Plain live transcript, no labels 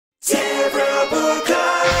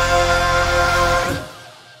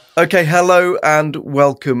Okay, hello and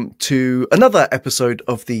welcome to another episode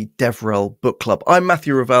of the DevRel Book Club. I'm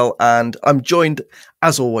Matthew Ravel and I'm joined,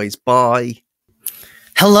 as always, by...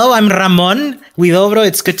 Hello, I'm Ramon Huidobro.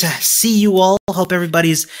 It's good to see you all. Hope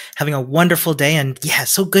everybody's having a wonderful day. And yeah,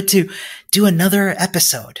 so good to do another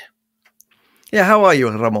episode. Yeah, how are you,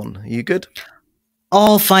 Ramon? Are you good?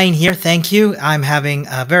 All fine here, thank you. I'm having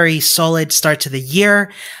a very solid start to the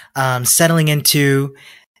year, settling into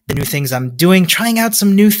the new things I'm doing, trying out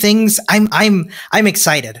some new things. I'm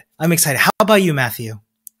excited. I'm excited. How about you, Matthew?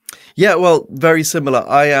 Yeah, well, very similar.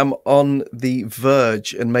 I am on the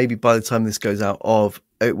verge, and maybe by the time this goes out,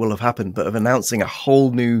 it will have happened, but of announcing a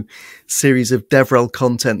whole new series of DevRel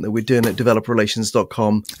content that we're doing at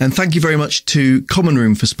developerrelations.com. And thank you very much to Common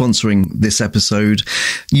Room for sponsoring this episode.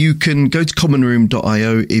 You can go to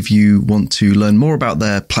commonroom.io if you want to learn more about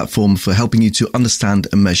their platform for helping you to understand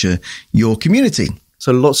and measure your community.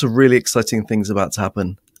 So lots of really exciting things about to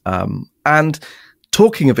happen. And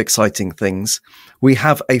talking of exciting things, we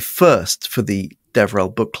have a first for the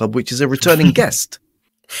DevRel Book Club, which is a returning guest.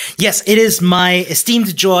 Yes, it is my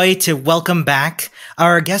esteemed joy to welcome back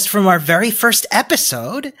our guest from our very first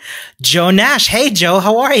episode, Joe Nash. Hey, Joe,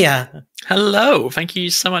 how are you? Hello. Thank you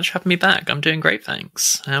so much for having me back. I'm doing great,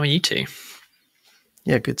 thanks. How are you two?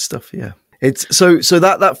 Yeah, good stuff, yeah. It's so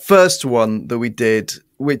that first one that we did,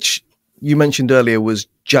 which you mentioned earlier, was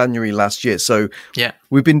January last year. So yeah,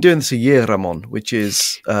 we've been doing this a year, Ramon, which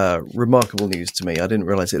is remarkable news to me. I didn't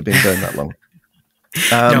realize it had been going that long.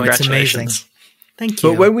 No, it's amazing. Thank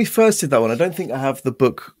you. But when we first did that one, I don't think I have the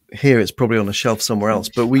book here. It's probably on a shelf somewhere else.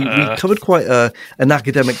 But we covered quite an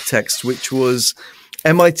academic text, which was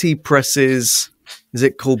MIT Press's, is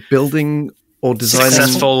it called Building or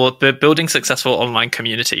Designing? Building Successful Online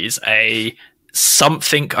Communities, a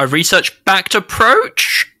research-backed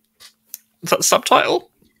approach. Is that the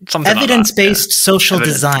subtitle? Something Evidence-based like social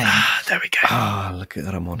design. There we go. Look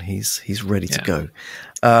at Ramon. He's ready to go.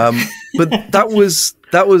 But that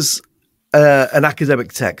was an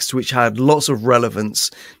academic text which had lots of relevance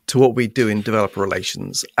to what we do in developer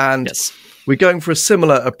relations. And yes, we're going for a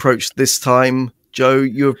similar approach this time. Joe,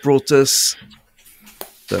 you have brought us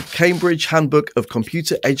the Cambridge Handbook of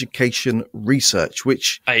Computer Education Research,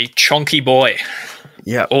 which... A chonky boy.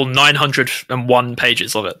 Yeah. All 901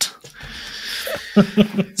 pages of it.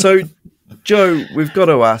 So, Joe, we've got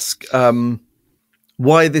to ask,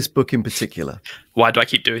 why this book in particular? Why do I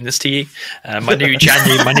keep doing this to you? My new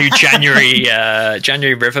January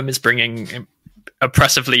rhythm is bringing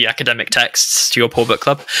oppressively academic texts to your poor book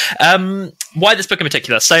club. Why this book in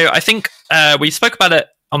particular? So I think we spoke about it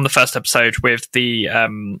on the first episode with the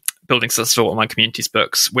Building Successful Online Communities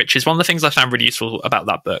books, which is one of the things I found really useful about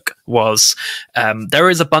that book was there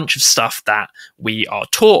is a bunch of stuff that we are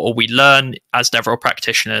taught or we learn as DevRel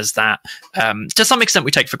practitioners that to some extent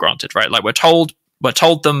we take for granted, right? Like we're told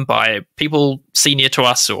them by people senior to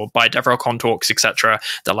us or by DevRel Talks, etc.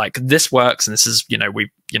 That like this works and this is this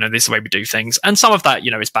is the way we do things, and some of that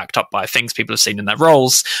is backed up by things people have seen in their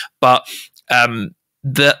roles, but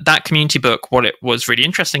that community book, what it was really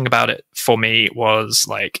interesting about it for me was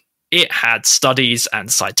like it had studies and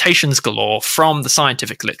citations galore from the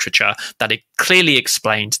scientific literature that it clearly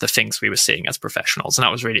explained the things we were seeing as professionals. And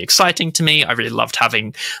that was really exciting to me. I really loved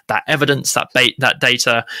having that evidence, that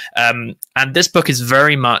data. And this book is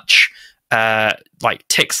very much like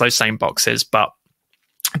ticks those same boxes, but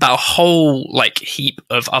about a whole like heap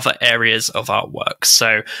of other areas of our work.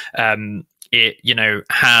 So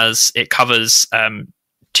it covers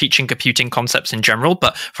teaching computing concepts in general,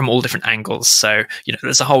 but from all different angles. So,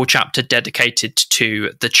 there's a whole chapter dedicated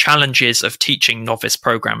to the challenges of teaching novice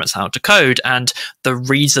programmers how to code and the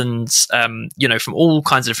reasons, from all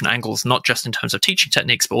kinds of different angles, not just in terms of teaching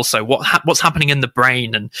techniques, but also what's happening in the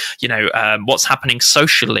brain and, what's happening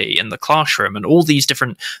socially in the classroom and all these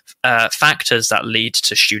different factors that lead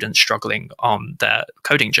to students struggling on their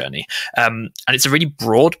coding journey. And it's a really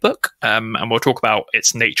broad book, and we'll talk about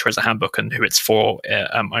its nature as a handbook and who it's for,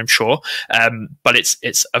 I'm sure. But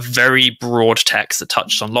it's a very broad text that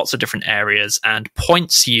touches on lots of different areas and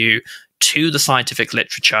points you to the scientific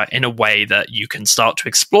literature in a way that you can start to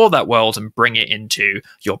explore that world and bring it into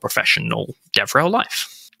your professional DevRel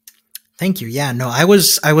life. Thank you. Yeah, no, I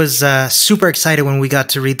was super excited when we got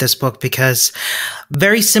to read this book because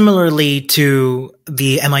very similarly to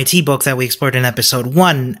the MIT book that we explored in episode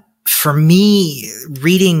 1, for me,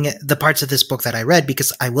 reading the parts of this book that I read,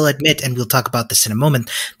 because I will admit, and we'll talk about this in a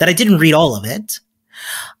moment, that I didn't read all of it.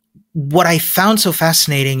 What I found so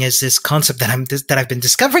fascinating is this concept that I've been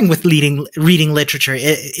discovering with reading literature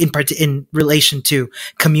in relation to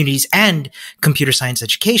communities and computer science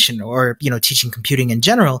education, or teaching computing in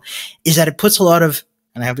general, is that it puts a lot of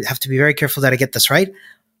and I have to be very careful that I get this right,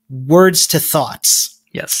 words to thoughts.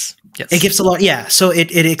 Yes. It gives a lot. Yeah. So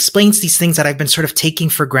it explains these things that I've been sort of taking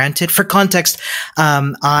for granted. For context,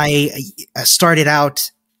 I started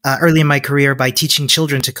out early in my career by teaching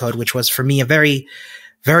children to code, which was for me a very,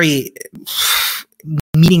 very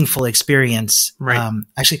meaningful experience. Right.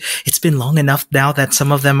 Actually, it's been long enough now that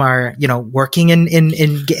some of them are, working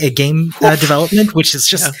in game development, which is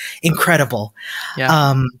just incredible.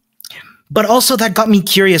 Yeah. But also that got me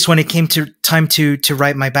curious when it came to time to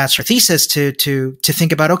write my bachelor thesis to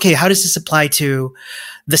think about, okay, how does this apply to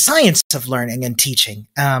the science of learning and teaching?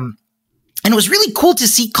 And it was really cool to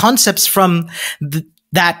see concepts from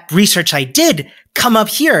that research I did come up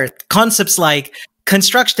here. Concepts like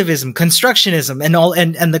constructionism,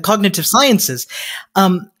 and the cognitive sciences.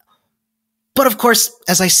 But of course,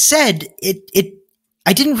 as I said,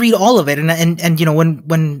 I didn't read all of it. And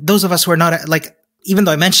when those of us who are not even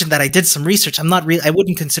though I mentioned that I did some research, I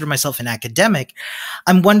wouldn't consider myself an academic.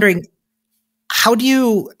 I'm wondering, how do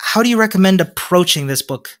you recommend approaching this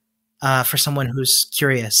book for someone who's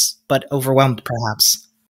curious but overwhelmed, perhaps?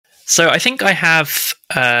 So I think I have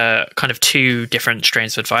kind of two different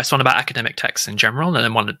strains of advice, one about academic texts in general, and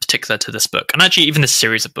then one in particular to this book, and actually even this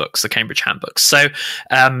series of books, the Cambridge Handbook. So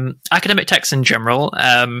academic texts in general,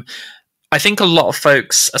 I think a lot of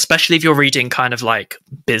folks, especially if you're reading kind of like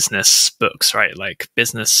business books, right, like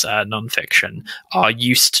business nonfiction, are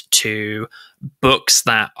used to books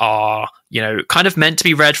that are, kind of meant to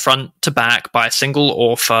be read front to back by a single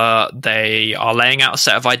author. They are laying out a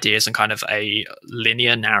set of ideas and kind of a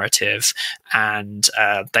linear narrative, and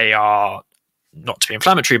they are, not to be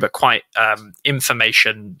inflammatory, but quite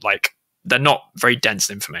information, like they're not very dense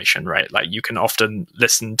information, right? Like you can often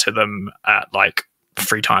listen to them at like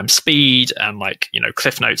 3 times speed, and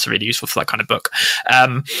cliff notes are really useful for that kind of book.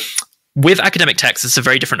 With academic texts, it's a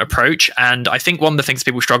very different approach, and I think one of the things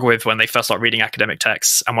people struggle with when they first start reading academic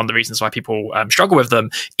texts, and one of the reasons why people struggle with them,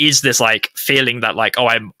 is this feeling that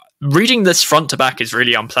I'm reading this front to back is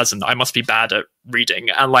really unpleasant. I must be bad at reading.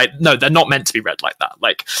 And no, they're not meant to be read like that.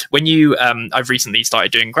 When you, I've recently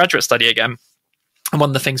started doing graduate study again, and one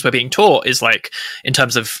of the things we're being taught is in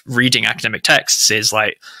terms of reading academic texts is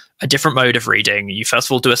a different mode of reading. You first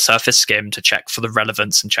of all do a surface skim to check for the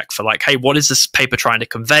relevance and check for hey, what is this paper trying to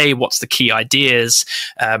convey? What's the key ideas?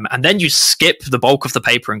 And then you skip the bulk of the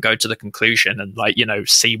paper and go to the conclusion and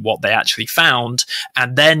see what they actually found.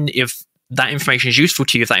 And then if that information is useful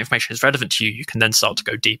to you, if that information is relevant to you, you can then start to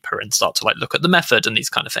go deeper and start to look at the method and these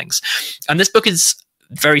kind of things. And this book is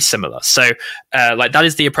very similar. So that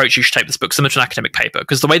is the approach you should take this book, similar to an academic paper,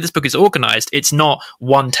 because the way this book is organized, it's not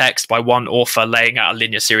one text by one author laying out a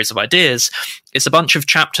linear series of ideas. It's a bunch of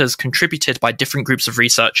chapters contributed by different groups of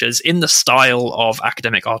researchers in the style of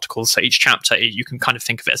academic articles. So each chapter, you can kind of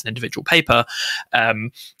think of it as an individual paper.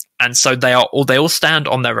 And so they all stand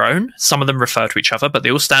on their own. Some of them refer to each other, but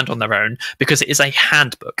they all stand on their own because it is a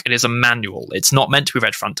handbook. It is a manual. It's not meant to be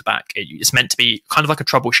read front to back. It's meant to be kind of like a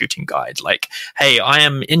troubleshooting guide. Hey, I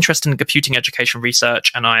am interested in computing education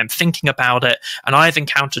research and I am thinking about it, and I've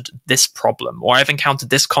encountered this problem, or I've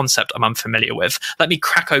encountered this concept I'm unfamiliar with. Let me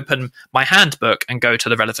crack open my handbook and go to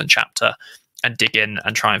the relevant chapter and dig in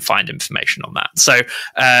and try and find information on that. So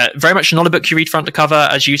very much not a book you read front to cover.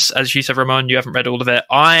 As you said, Ramon, you haven't read all of it.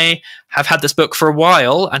 I have had this book for a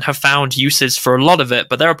while and have found uses for a lot of it,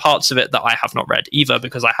 but there are parts of it that I have not read either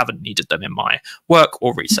because I haven't needed them in my work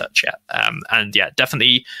or research yet. And yeah,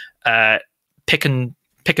 definitely pick and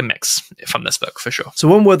mix from this book for sure. So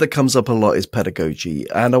one word that comes up a lot is pedagogy.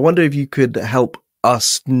 And I wonder if you could help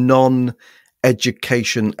us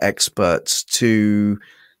non-education experts to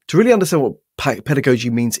really understand what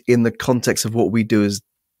pedagogy means in the context of what we do as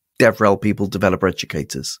DevRel people, developer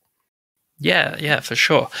educators. Yeah, for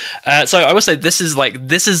sure. So I would say this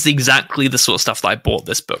is exactly the sort of stuff that I bought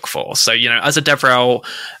this book for. So, as a DevRel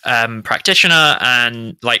practitioner,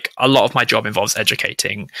 and a lot of my job involves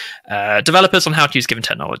educating developers on how to use given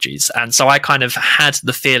technologies. And so I kind of had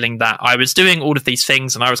the feeling that I was doing all of these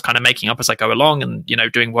things and I was kind of making up as I go along and,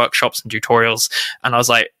 doing workshops and tutorials. And I was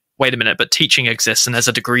like, wait a minute, but teaching exists and there's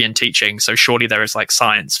a degree in teaching, so surely there is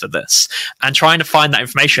science for this. And trying to find that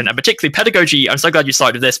information, and particularly pedagogy, I'm so glad you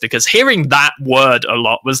started with this, because hearing that word a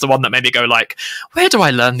lot was the one that made me go where do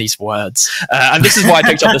I learn these words? And this is why I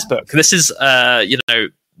picked up this book. This is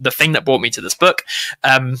the thing that brought me to this book.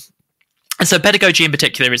 And so pedagogy in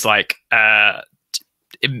particular is the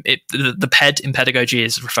ped in pedagogy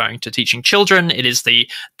is referring to teaching children. It is the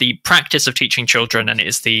practice of teaching children, and it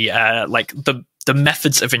is the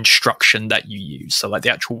methods of instruction that you use. So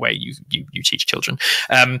the actual way you teach children.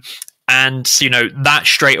 And And that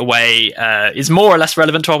straight away is more or less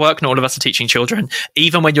relevant to our work. Not all of us are teaching children.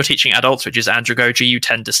 Even when you're teaching adults, which is andragogy, you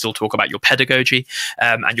tend to still talk about your pedagogy,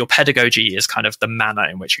 and your pedagogy is kind of the manner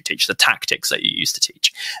in which you teach, the tactics that you use to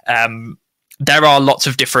teach. There are lots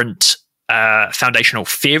of different foundational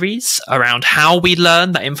theories around how we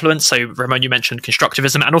learn that influence. So, Ramon, you mentioned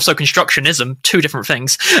constructivism and also constructionism, two different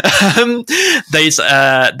things. These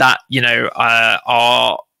that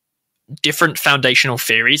are different foundational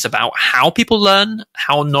theories about how people learn,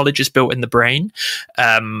 how knowledge is built in the brain,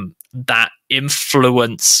 that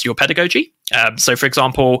influence your pedagogy. So, for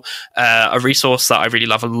example, a resource that I really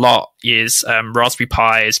love a lot is Raspberry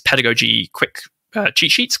Pi's pedagogy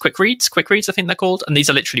cheat sheets, quick reads, I think they're called. And these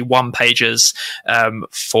are literally one pages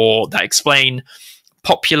that explain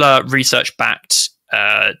popular research-backed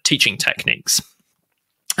teaching techniques.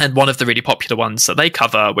 And one of the really popular ones that they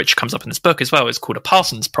cover, which comes up in this book as well, is called a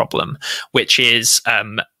Parsons problem, which is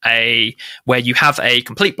where you have a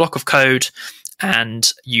complete block of code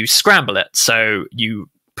and you scramble it. So you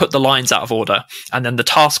put the lines out of order, and then the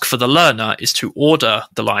task for the learner is to order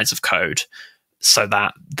the lines of code so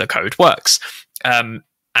that the code works.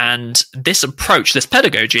 And this approach, this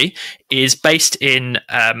pedagogy, is based in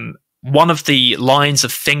one of the lines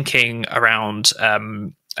of thinking around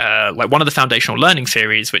like one of the foundational learning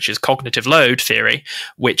theories, which is cognitive load theory,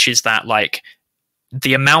 which is that like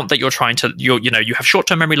the amount that you're trying to, you have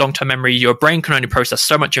short-term memory, long-term memory, your brain can only process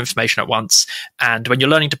so much information at once. And when you're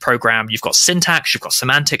learning to program, you've got syntax, you've got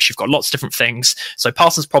semantics, you've got lots of different things. So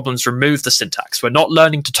Parsons problems remove the syntax. We're not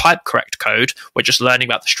learning to type correct code. We're just learning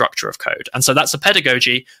about the structure of code. And so that's a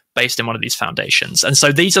pedagogy based in one of these foundations. And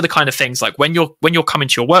so these are the kind of things like when you're coming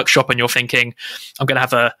to your workshop and you're thinking, I'm going to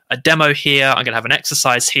have a demo here, I'm going to have an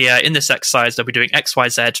exercise here. In this exercise, they'll be doing X, Y,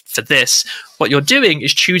 Z for this. What you're doing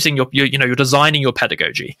is choosing you're designing your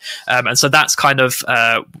pedagogy. And so that's kind of,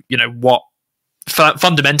 what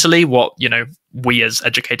fundamentally what, we as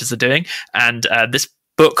educators are doing. And this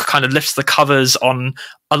book kind of lifts the covers on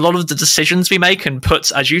a lot of the decisions we make and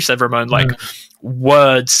puts, as you said, Ramon, like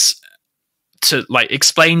words to like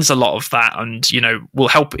explains a lot of that, and will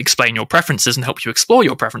help explain your preferences and help you explore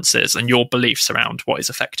your preferences and your beliefs around what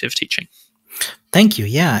is effective teaching. Thank you.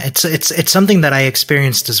 Yeah, it's something that I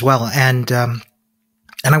experienced as well, and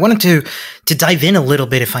I wanted to dive in a little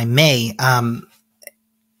bit, if I may.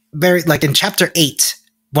 Very like in chapter 8,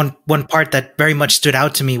 one part that very much stood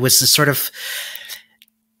out to me was the sort of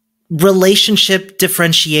relationship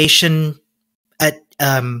differentiation at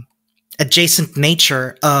adjacent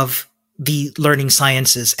nature of the learning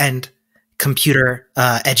sciences and computing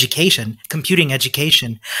education.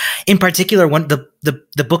 In particular,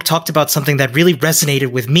 the book talked about something that really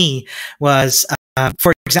resonated with me was,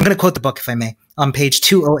 for example, I'm going to quote the book, if I may, on page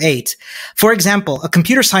 208. For example, a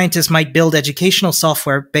computer scientist might build educational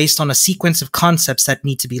software based on a sequence of concepts that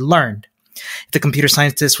need to be learned. If the computer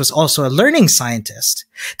scientist was also a learning scientist,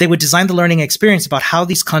 they would design the learning experience about how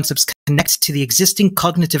these concepts connect to the existing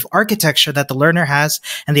cognitive architecture that the learner has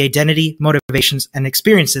and the identity, motivations, and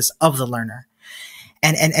experiences of the learner.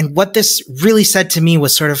 And what this really said to me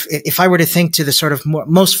was sort of, if I were to think to the sort of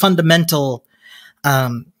most fundamental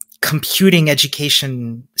computing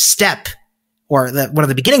education step, or one of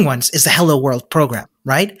the beginning ones, is the Hello World program,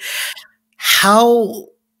 right?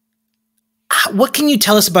 What can you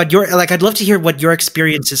tell us about I'd love to hear what your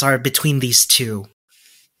experiences are between these two.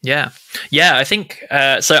 Yeah. I think,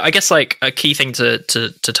 so I guess like a key thing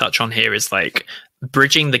to touch on here is like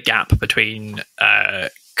bridging the gap between,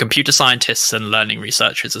 computer scientists and learning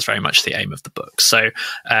researchers is very much the aim of the book. So,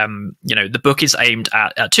 the book is aimed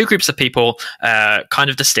at two groups of people, kind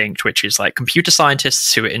of distinct, which is like computer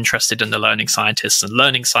scientists who are interested in the learning scientists and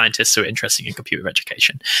learning scientists who are interested in computer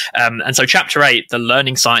education. And so chapter 8, the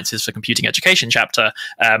learning sciences for computing education chapter,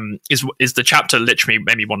 is the chapter literally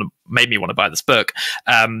made me want to buy this book,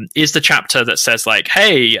 is the chapter that says like,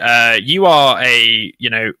 hey, you are a,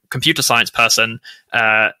 computer science person,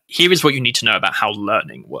 here is what you need to know about how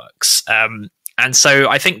learning works. And so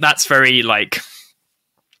I think that's very like,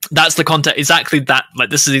 that's the context, exactly that, like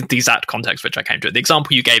this is the exact context which I came to it. The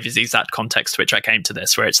example you gave is the exact context which I came to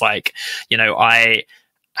this, where it's like, I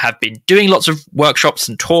have been doing lots of workshops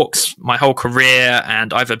and talks my whole career,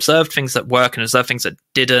 and I've observed things that work and observed things that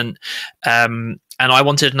didn't. And I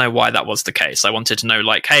wanted to know why that was the case. I wanted to know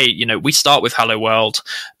like, hey, we start with Hello World,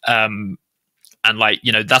 and like,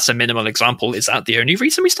 that's a minimal example. Is that the only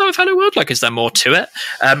reason we start with Hello World? Like, is there more to it?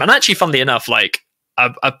 And actually, funnily enough, like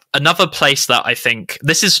another place that I think,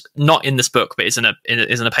 this is not in this book, but is in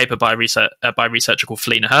a paper by a researcher called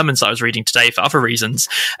Felina Hermans that I was reading today for other reasons.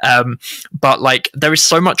 But like, there is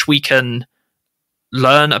so much we can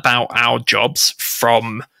learn about our jobs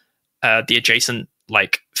from the adjacent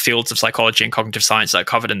like fields of psychology and cognitive science that are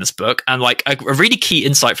covered in this book. And like a really key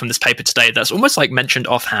insight from this paper today that's almost like mentioned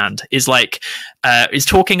offhand is like is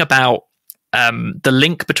talking about the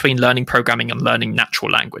link between learning programming and learning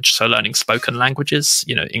natural language. So learning spoken languages,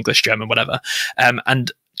 English, German, whatever,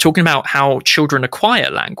 and talking about how children acquire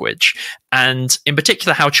language, and in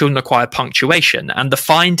particular how children acquire punctuation, and the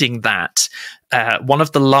finding that one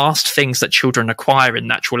of the last things that children acquire in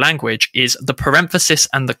natural language is the parenthesis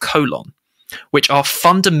and the colon, which are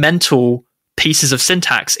fundamental pieces of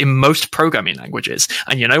syntax in most programming languages.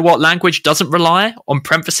 And you know what language doesn't rely on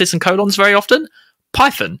parentheses and colons very often?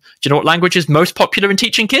 Python. Do you know what language is most popular in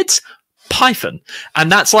teaching kids? Python.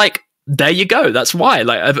 And that's like, there you go. That's why,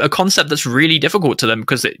 like, a concept that's really difficult to them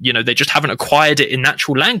because they just haven't acquired it in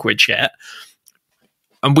natural language yet.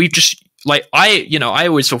 And we've just like, I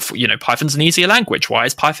always thought, Python's an easier language. Why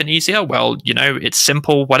is Python easier? Well, it's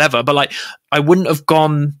simple, whatever. But like, I wouldn't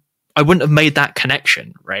have made that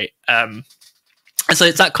connection, right? And so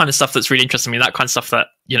it's that kind of stuff that's really interesting to me, that kind of stuff that,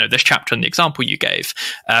 this chapter and the example you gave,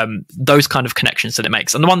 those kind of connections that it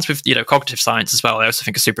makes. And the ones with, cognitive science as well, I also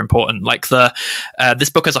think are super important. Like this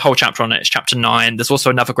book has a whole chapter on it. It's chapter 9. There's also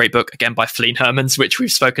another great book, again, by Feline Hermans, which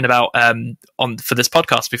we've spoken about for this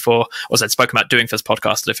podcast before, or I'd spoken about doing for this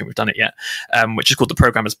podcast. I don't think we've done it yet, which is called The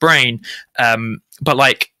Programmer's Brain. But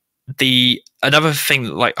like another thing,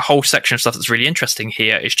 like a whole section of stuff that's really interesting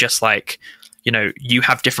here is just like, you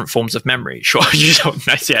have different forms of memory. Sure, you don't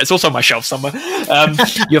know. Yeah, it's also on my shelf somewhere.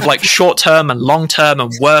 You have like short-term and long-term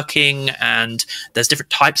and working, and there's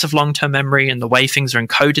different types of long-term memory, and the way things are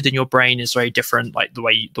encoded in your brain is very different. Like the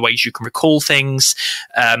ways you can recall things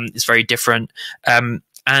is very different.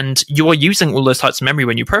 And you are using all those types of memory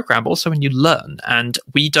when you program, but also when you learn. And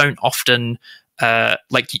we don't often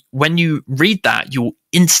like when you read that, you'll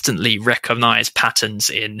instantly recognize patterns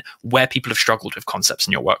in where people have struggled with concepts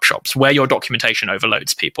in your workshops, where your documentation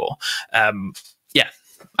overloads people. Yeah,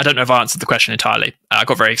 I don't know if I answered the question entirely. I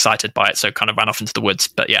got very excited by it, so kind of ran off into the woods.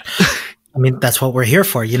 But yeah, I mean, that's what we're here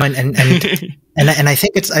for, and I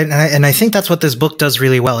think I think that's what this book does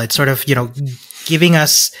really well. It's sort of giving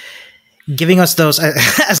us those,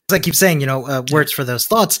 as I keep saying, words for those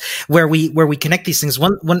thoughts, where we connect these things.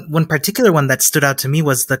 One particular one that stood out to me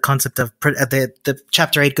was the concept of the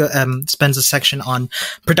chapter 8 spends a section on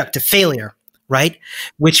productive failure, right?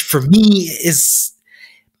 Which for me is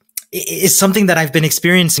something that I've been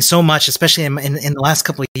experiencing so much, especially in the last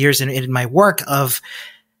couple of years in my work, of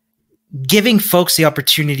giving folks the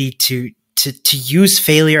opportunity to use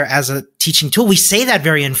failure as a teaching tool. We say that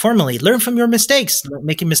very informally. Learn from your mistakes.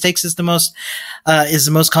 Making mistakes is the most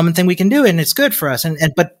common thing we can do, and it's good for us.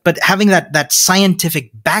 But having that scientific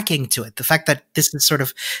backing to it, the fact that this is sort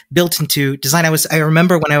of built into design. I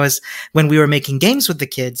remember when we were making games with the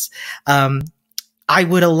kids, I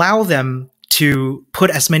would allow them to put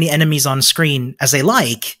as many enemies on screen as they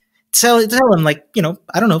like. Tell them, like,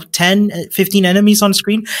 I don't know, 10, 15 enemies on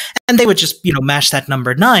screen. And they would just, mash that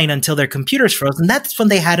number 9 until their computers froze. And that's when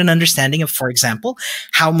they had an understanding of, for example,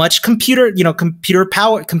 how much computing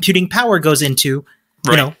power goes into,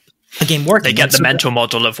 a game working. They get the mental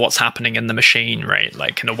model of what's happening in the machine, right?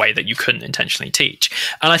 Like in a way that you couldn't intentionally teach.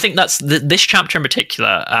 And I think that's this chapter in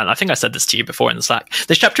particular. And I think I said this to you before in the Slack.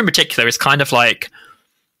 This chapter in particular is kind of like,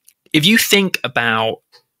 if you think about,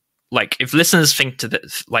 like, if listeners think to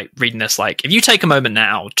this, like reading this, like if you take a moment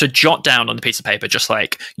now to jot down on a piece of paper, just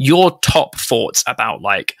like your top thoughts about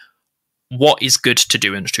like what is good to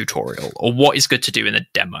do in a tutorial, or what is good to do in a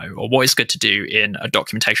demo, or what is good to do in a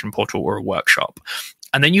documentation portal or a workshop.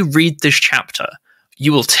 And then you read this chapter,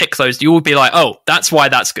 you will tick those. You will be like, oh, that's why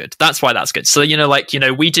that's good. That's why that's good. So,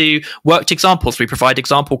 we do worked examples. We provide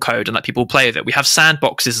example code and let people play with it. We have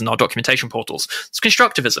sandboxes in our documentation portals. It's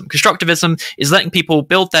constructivism. Constructivism is letting people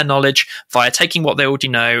build their knowledge via taking what they already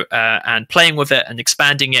know and playing with it and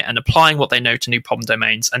expanding it and applying what they know to new problem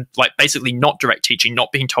domains, and like basically not direct teaching,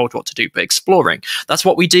 not being told what to do, but exploring. That's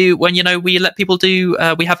what we do when, we let people do,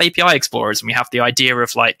 we have API explorers, and we have the idea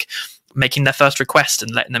of like making their first request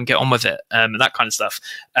and letting them get on with it, and that kind of stuff.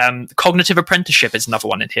 Cognitive apprenticeship is another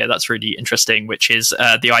one in here that's really interesting, which is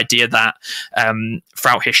the idea that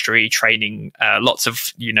throughout history, training, lots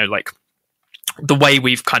of, like the way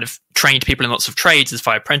we've kind of trained people in lots of trades is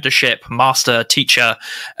via apprenticeship, master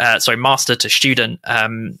to student,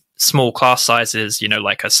 small class sizes,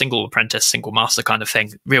 like a single apprentice, single master kind of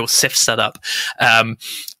thing, real SIF setup. And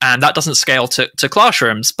that doesn't scale to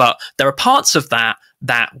classrooms, but there are parts of that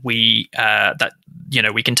we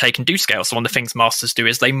we can take and do scale. So one of the things masters do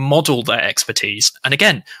is they model their expertise. And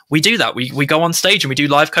again, we do that. We go on stage and we do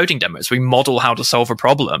live coding demos. We model how to solve a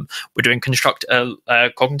problem. We're doing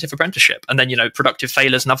cognitive apprenticeship. And then, productive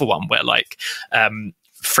failure is another one where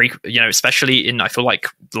especially in, I feel like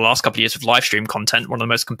the last couple of years of live stream content, one of the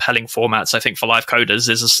most compelling formats, I think, for live coders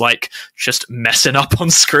is just messing up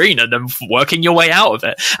on screen and then working your way out of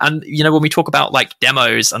it. And, when we talk about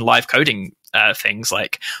demos and live coding things,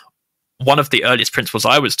 one of the earliest principles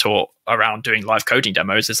I was taught around doing live coding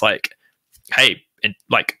demos is hey,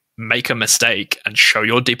 make a mistake and show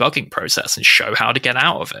your debugging process and show how to get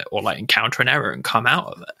out of it, or encounter an error and come out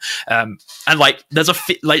of it. And there's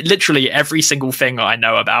literally every single thing I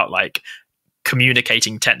know about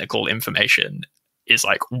communicating technical information is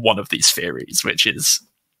one of these theories, which is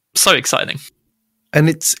so exciting. And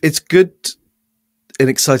it's good and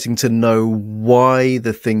exciting to know why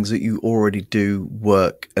the things that you already do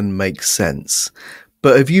work and make sense.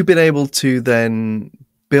 But have you been able to then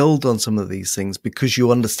build on some of these things because you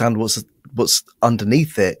understand what's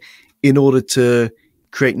underneath it in order to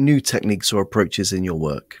create new techniques or approaches in your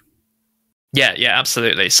work? Yeah,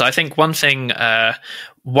 absolutely. So I think one thing,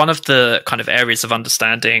 one of the kind of areas of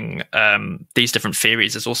understanding these different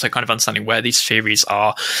theories is also kind of understanding where these theories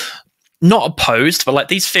are not opposed, but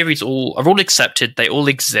these theories are all accepted. They all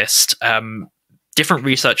exist. Different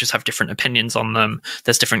researchers have different opinions on them.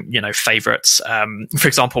 There's different, favorites. For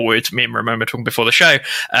example, me and Ramon were talking before the show.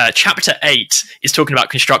 Chapter 8 is talking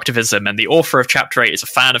about constructivism, and the author of Chapter 8 is a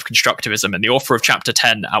fan of constructivism, and the author of Chapter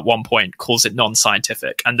 10 at one point calls it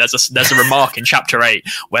non-scientific. And there's a remark in Chapter 8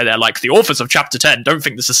 where they're the authors of Chapter 10 don't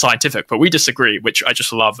think this is scientific, but we disagree, which I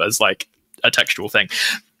just love as a textual thing.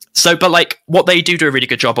 So, but what they do a really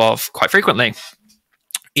good job of quite frequently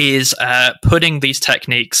is putting these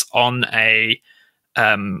techniques on a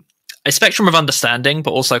spectrum of understanding,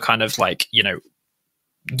 but also kind of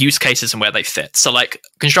use cases and where they fit. So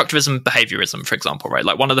constructivism, behaviorism, for example, right?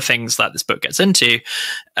 One of the things that this book gets into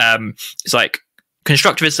is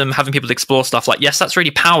constructivism, having people explore stuff yes, that's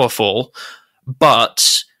really powerful,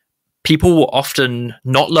 but people will often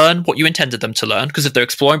not learn what you intended them to learn, because if they're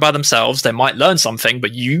exploring by themselves, they might learn something,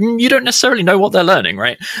 but you don't necessarily know what they're learning,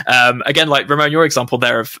 right? Again, Ramon, your example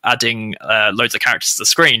there of adding loads of characters to the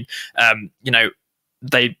screen,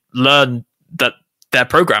 they learn that their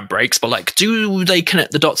program breaks, but do they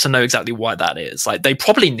connect the dots and know exactly why that is? They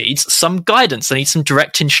probably need some guidance. They need some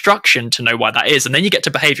direct instruction to know why that is. And then you get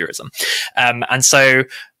to behaviorism. And so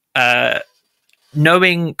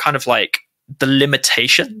knowing kind of the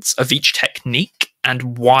limitations of each technique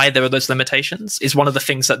and why there are those limitations is one of the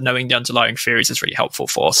things that knowing the underlying theories is really helpful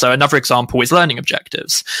for. So another example is learning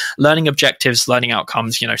objectives, learning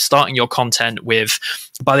outcomes, starting your content with,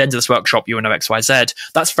 by the end of this workshop, you will know XYZ.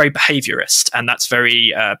 That's very behaviorist. And that's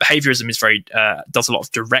very, behaviorism is very, does a lot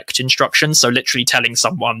of direct instruction. So literally telling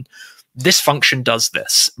someone, this function does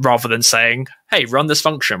this, rather than saying, hey, run this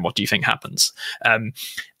function. What do you think happens?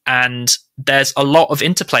 And there's a lot of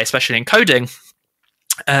interplay, especially in coding,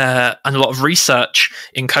 and a lot of research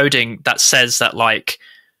in coding that says that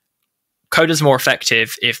coders are more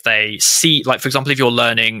effective if they see, for example, if you're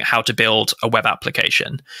learning how to build a web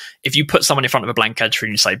application, if you put someone in front of a blank editor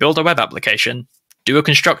and you say, build a web application, do a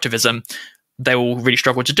constructivism, they will really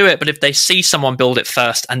struggle to do it. But if they see someone build it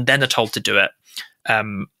first and then are told to do it,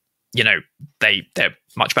 they're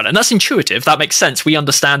much better. And that's intuitive. That makes sense. We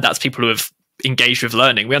understand that's people who have engaged with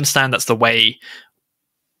learning. We understand that's the way,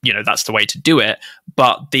 that's the way to do it.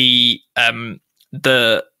 But the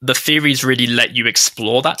theories really let you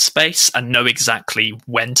explore that space and know exactly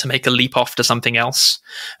when to make a leap off to something else.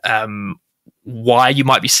 Why you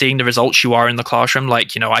might be seeing the results you are in the classroom. I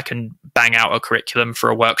can bang out a curriculum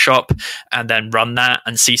for a workshop and then run that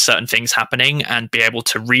and see certain things happening and be able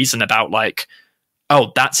to reason about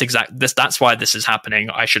oh, that's why this is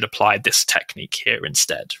happening. I should apply this technique here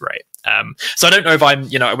instead, right? So I don't know if I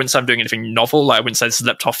wouldn't say I'm doing anything novel. I wouldn't say this is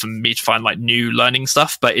left off for me to find new learning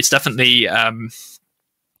stuff, but it's definitely, again,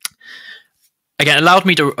 allowed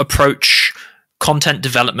me to approach content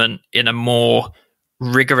development in a more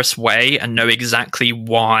rigorous way and know exactly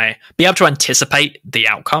why, be able to anticipate the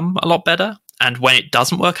outcome a lot better. And when it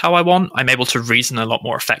doesn't work how I want, I'm able to reason a lot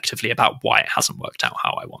more effectively about why it hasn't worked out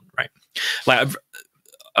how I want, right?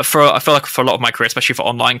 I feel like for a lot of my career, especially for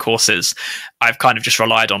online courses, I've kind of just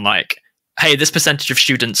relied on hey, this percentage of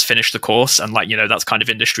students finish the course, and that's kind of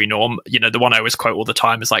industry norm. The one I always quote all the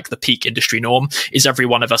time is the peak industry norm is every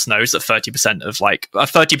one of us knows that 30% of a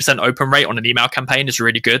 30% open rate on an email campaign is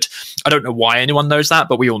really good. I don't know why anyone knows that,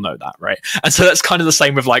 but we all know that, right? And so that's kind of the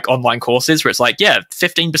same with online courses, where it's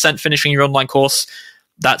 15% finishing your online course,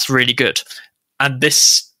 that's really good. And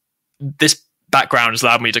this background has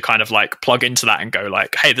allowed me to kind of like plug into that and go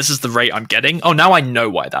like, hey, this is the rate I'm getting. Oh, now I know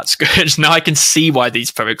why that's good. Now I can see why these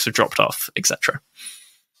folks have dropped off, etc.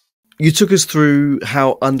 You took us through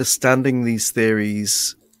how understanding these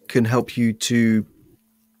theories can help you to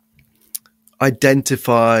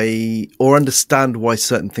identify or understand why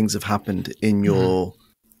certain things have happened in your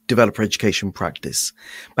developer education practice.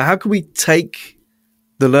 But how can we take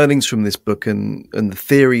the learnings from this book and the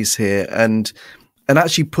theories here and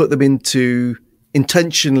actually put them into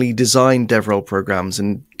intentionally designed DevRel programs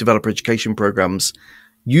and developer education programs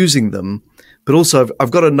using them? But also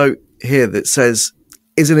I've got a note here that says,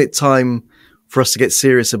 isn't it time for us to get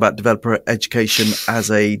serious about developer education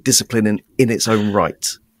as a discipline in its own right?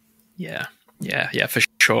 Yeah, for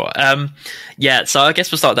sure. So I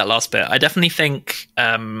guess we'll start with that last bit. I definitely think,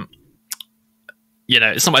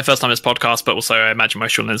 it's not my first time on this podcast, but also I imagine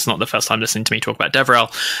most it's not the first time listening to me talk about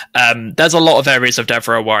DevRel. There's a lot of areas of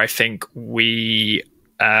DevRel where I think we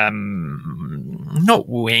not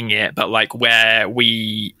wing it, but like where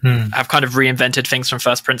we have kind of reinvented things from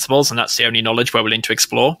first principles, and that's the only knowledge we're willing to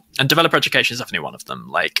explore. And developer education is definitely one of them.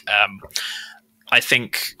 Like, I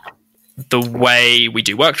think the way we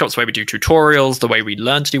do workshops, the way we do tutorials, the way we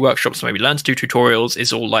learn to do workshops, the way we learn to do tutorials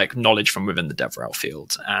is all like knowledge from within the DevRel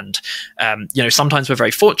field. And, sometimes we're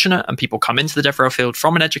very fortunate and people come into the DevRel field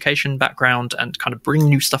from an education background and kind of bring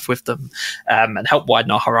new stuff with them and help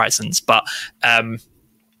widen our horizons. But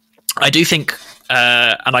I do think,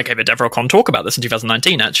 and I gave a DevRelCon talk about this in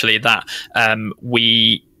 2019, actually, that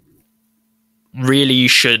we really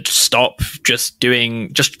should stop just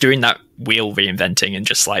doing that wheel reinventing and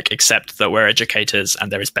just like accept that we're educators and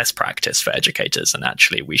there is best practice for educators, and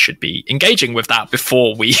actually we should be engaging with that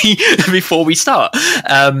before we start.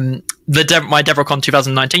 My DevRelCon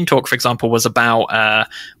 2019 talk, for example, was about a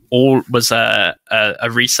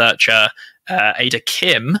researcher, Ada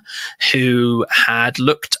Kim, who had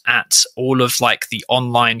looked at all of like the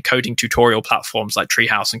online coding tutorial platforms like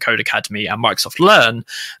Treehouse and Code Academy and Microsoft Learn,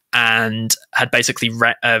 and had basically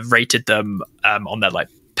rated them on their like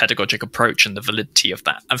pedagogic approach and the validity of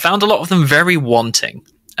that, and found a lot of them very wanting.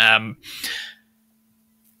 And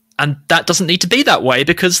that doesn't need to be that way,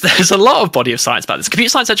 because there's a lot of body of science about this. Computer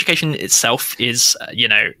science education itself is,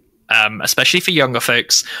 especially for younger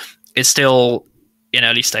folks, is still in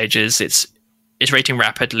early stages. It's iterating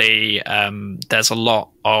rapidly. There's a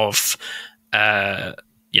lot of,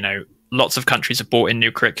 lots of countries have brought in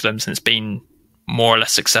new curriculums, and it's been more or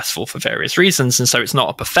less successful for various reasons. And so it's not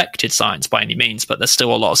a perfected science by any means, but there's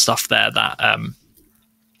still a lot of stuff there that,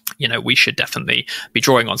 we should definitely be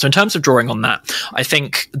drawing on. So in terms of drawing on that, I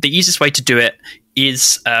think the easiest way to do it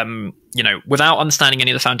is, without understanding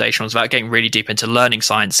any of the foundationals, without getting really deep into learning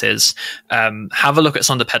sciences, have a look at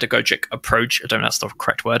some of the pedagogic approach, I don't know if that's the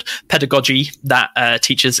correct word, pedagogy that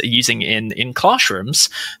teachers are using in classrooms,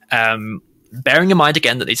 bearing in mind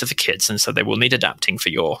again that these are for kids, and so they will need adapting for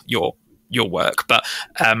your work. But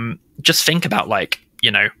just think about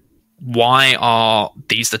why are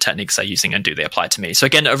these the techniques they're using, and do they apply to me? So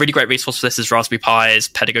again, a really great resource for this is Raspberry Pi's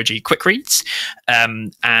Pedagogy Quick Reads.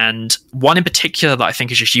 And one in particular that I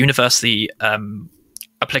think is just universally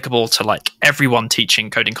applicable to like everyone teaching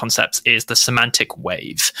coding concepts is the semantic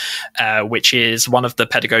wave, which is one of the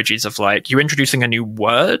pedagogies of like, you're introducing a new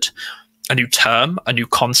word, a new term, a new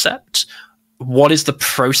concept. What is the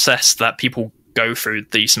process that people go through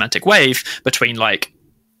the semantic wave between like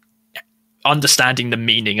understanding the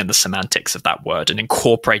meaning and the semantics of that word and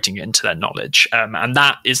incorporating it into their knowledge? And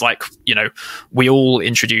that is like, we all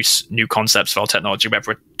introduce new concepts for our technology,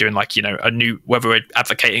 whether we're doing like, whether we're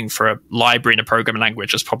advocating for a library in a programming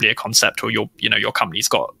language as probably a concept, or your company's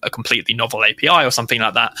got a completely novel API or something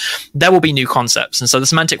like that, there will be new concepts. And so the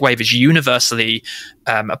semantic wave is universally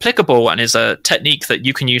applicable, and is a technique that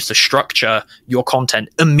you can use to structure your content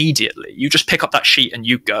immediately. You just pick up that sheet and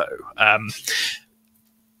you go.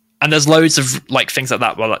 And there's loads of like things like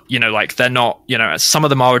that. Well, they're not, some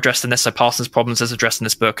of them are addressed in this. So Parsons' problems is addressed in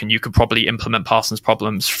this book, and you could probably implement Parsons'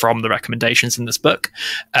 problems from the recommendations in this book.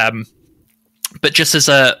 But just as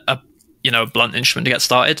a blunt instrument to get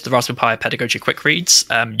started, the Raspberry Pi Pedagogy Quick Reads,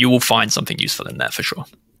 you will find something useful in there for sure.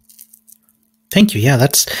 Thank you. Yeah,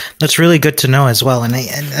 that's really good to know as well. And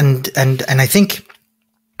I think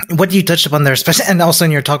what you touched upon there, especially, and also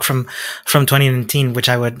in your talk from 2019, which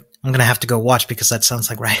I'm going to have to go watch, because that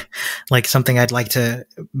sounds like something I'd like to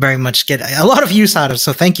very much get a lot of use out of.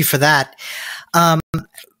 So thank you for that.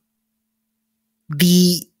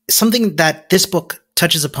 Something that this book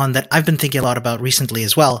touches upon that I've been thinking a lot about recently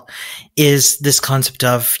as well is this concept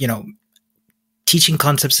of, teaching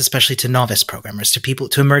concepts, especially to novice programmers,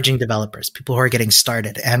 to emerging developers, people who are getting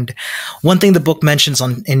started. And one thing the book mentions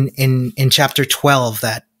in chapter 12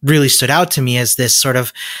 that really stood out to me is this sort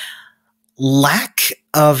of lack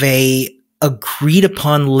of a agreed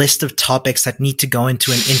upon list of topics that need to go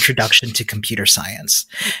into an introduction to computer science,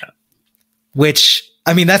 which,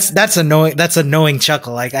 I mean, that's a knowing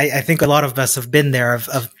chuckle. Like, I think a lot of us have been there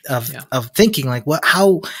of thinking like, what,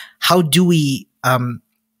 how do we,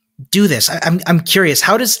 do this? I'm curious.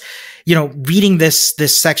 How does, reading this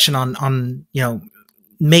section on,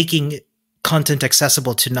 making content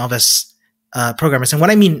accessible to novice, programmers. And when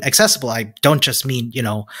I mean accessible, I don't just mean,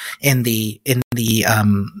 in the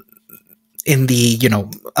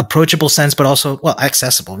approachable sense, but also, well,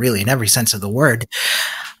 accessible really in every sense of the word.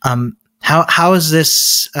 How has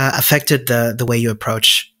this affected the way you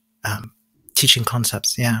approach teaching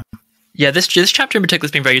concepts? Yeah, this chapter in particular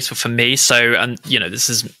has been very useful for me. So, and this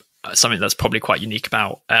is something that's probably quite unique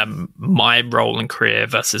about my role and career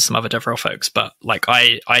versus some other DevRel folks. But like,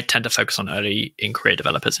 I tend to focus on early in career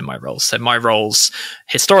developers in my roles. So my roles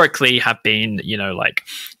historically have been, like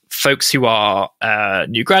folks who are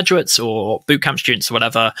new graduates or bootcamp students or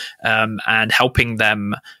whatever, and helping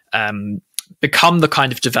them become the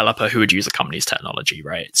kind of developer who would use a company's technology,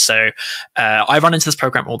 right? So I run into this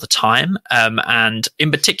program all the time, and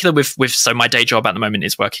in particular so my day job at the moment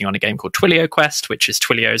is working on a game called Twilio Quest, which is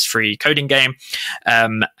Twilio's free coding game,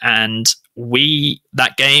 and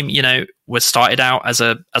that game, was started out as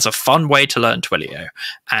a fun way to learn Twilio,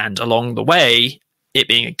 and along the way, it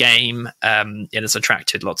being a game, it has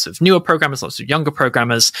attracted lots of newer programmers, lots of younger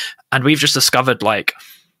programmers, and we've just discovered like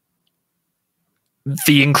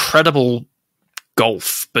the incredible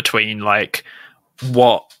gulf between like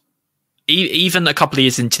what even a couple of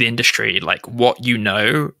years into the industry, like what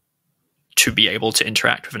to be able to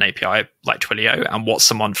interact with an API like Twilio, and what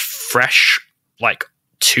someone fresh like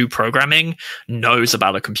to programming knows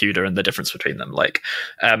about a computer and the difference between them. Like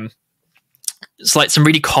it's like some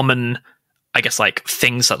really common, I guess, like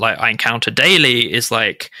things that like I encounter daily is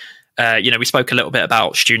like we spoke a little bit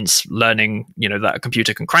about students learning, that a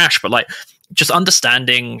computer can crash, but like just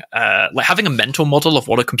understanding, like having a mental model of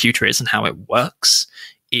what a computer is and how it works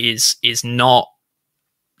is not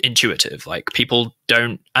intuitive. Like people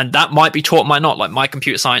don't, and that might be taught, might not. Like my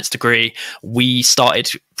computer science degree, we started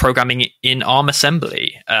programming in ARM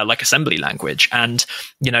assembly, like assembly language. And,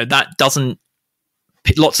 that doesn't,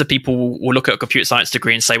 lots of people will look at a computer science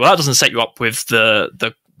degree and say, well, that doesn't set you up with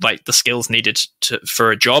the skills needed for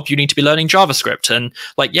a job. You need to be learning JavaScript. And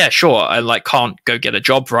like, yeah, sure, I like can't go get a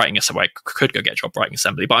job writing assembly. I could go get a job writing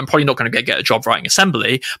assembly, but I'm probably not going to get a job writing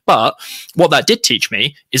assembly. But what that did teach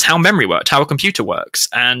me is how memory worked, how a computer works.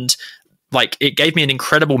 And like, it gave me an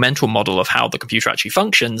incredible mental model of how the computer actually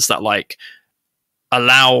functions that like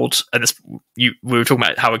allowed, and we were talking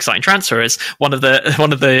about how exciting transfer is. One of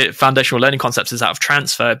the foundational learning concepts is out of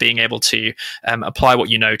transfer, being able to apply what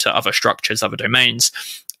you know to other structures, other domains.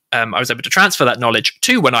 I was able to transfer that knowledge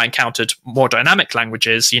to when I encountered more dynamic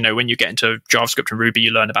languages. When you get into JavaScript and Ruby,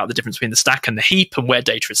 you learn about the difference between the stack and the heap and where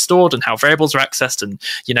data is stored and how variables are accessed,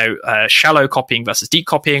 and shallow copying versus deep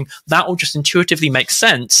copying. That all just intuitively makes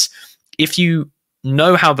sense if you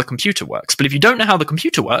know how the computer works. But if you don't know how the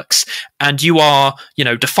computer works, and you are,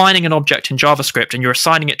 defining an object in JavaScript and you're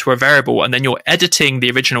assigning it to a variable, and then you're editing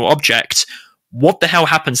the original object, what the hell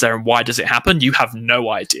happens there and why does it happen? You have no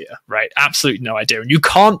idea, right? Absolutely no idea. And you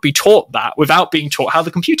can't be taught that without being taught how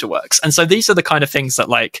the computer works. And so these are the kind of things that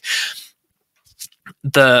like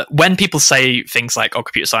when people say things like, oh,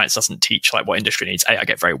 computer science doesn't teach like what industry needs, A, I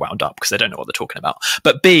get very wound up because they don't know what they're talking about.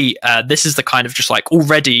 But B, this is the kind of just like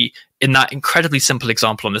already in that incredibly simple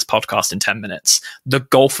example on this podcast in 10 minutes, the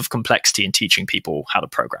gulf of complexity in teaching people how to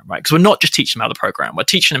program, right? Because we're not just teaching them how to program, we're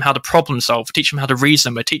teaching them how to problem solve, we're teaching them how to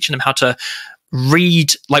reason, we're teaching them how to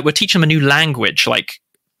read, like we're teaching them a new language. Like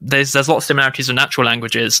there's lots of similarities with natural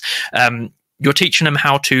languages. You're teaching them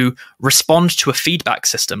how to respond to a feedback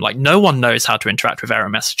system. Like no one knows how to interact with error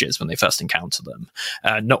messages when they first encounter them,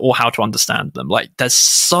 or how to understand them. Like there's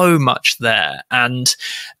so much there. And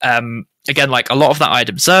again, like a lot of that I'd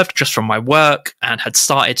observed just from my work and had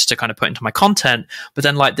started to kind of put into my content. But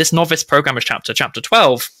then like this novice programmers chapter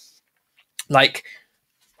 12, like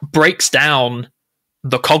breaks down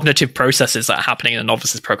the cognitive processes that are happening in a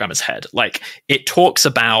novice's programmer's head. Like it talks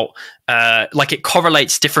about, like it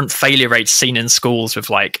correlates different failure rates seen in schools with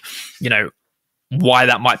like, why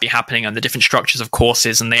that might be happening and the different structures of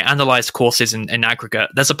courses. And they analyzed courses in aggregate.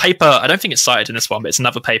 There's a paper, I don't think it's cited in this one, but it's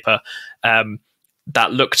another paper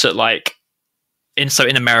that looked at like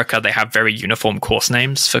in America, they have very uniform course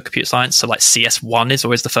names for computer science. So like CS1 is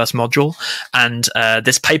always the first module. And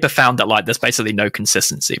this paper found that like there's basically no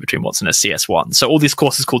consistency between what's in a CS1. So all these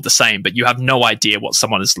courses called the same, but you have no idea what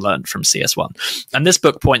someone has learned from CS1. And this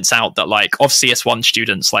book points out that like of CS1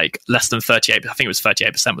 students, like less than 38, I think it was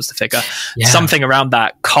 38% was the figure, something around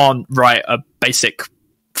that can't write a basic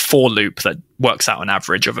for loop that works out an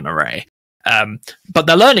average of an array. But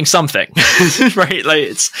they're learning something, right? Like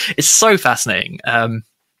it's so fascinating. And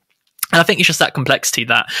I think it's just that complexity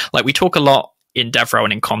that like we talk a lot in DevRel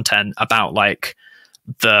and in content about like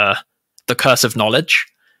the curse of knowledge,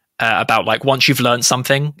 about like once you've learned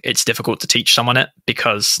something, it's difficult to teach someone it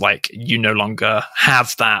because like you no longer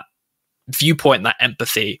have that viewpoint, that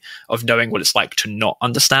empathy of knowing what it's like to not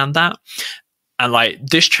understand that. And like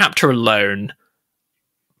this chapter alone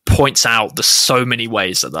points out the so many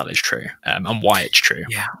ways that is true, and why it's true.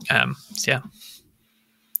 I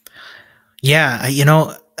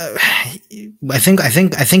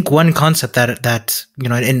think one concept that you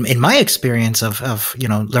know in my experience of you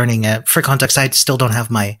know learning, for context, I still don't have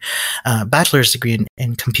my bachelor's degree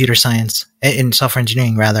in computer science, in software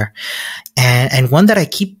engineering rather, and one that I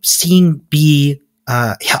keep seeing be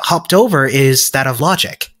hopped over is that of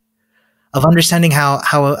logic, of understanding how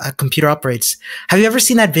a computer operates. Have you ever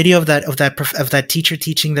seen that video of that teacher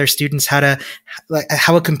teaching their students how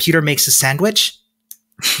a computer makes a sandwich?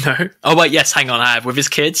 No. Oh wait, yes. Hang on. I have with his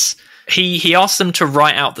kids. He asks them to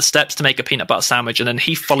write out the steps to make a peanut butter sandwich, and then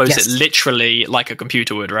he follows it literally like a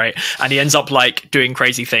computer would, right? And he ends up like doing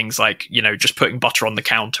crazy things, like you know, just putting butter on the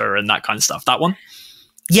counter and that kind of stuff. That one.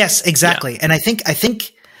 Yes, exactly. Yeah. And I think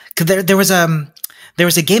there was a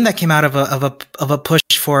game that came out of a push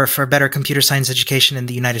for better computer science education in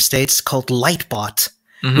the United States called Lightbot.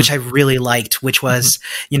 Mm-hmm. Which I really liked, which was,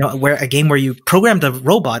 you know, a game where you programmed a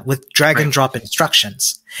robot with drag and drop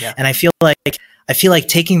instructions. Yeah. And I feel like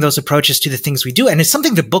taking those approaches to the things we do, and it's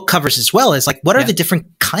something the book covers as well, is like, what are the different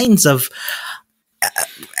kinds of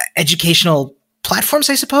educational platforms,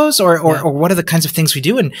 I suppose, or what are the kinds of things we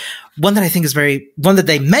do? And one that I think is one that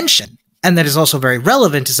they mention and that is also very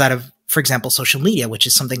relevant is that of, for example, social media, which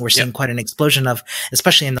is something we're seeing quite an explosion of,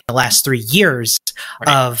 especially in the last 3 years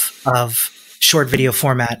of short video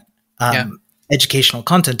format educational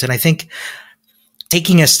content. And I think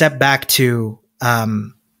taking a step back to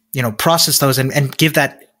process those and give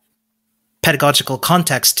that pedagogical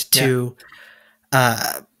context to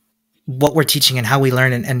what we're teaching and how we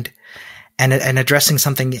learn, and addressing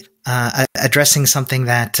something that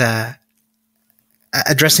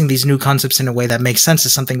addressing these new concepts in a way that makes sense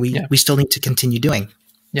is something we still need to continue doing.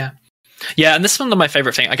 Yeah, and this is one of my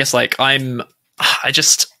favorite things. I guess like I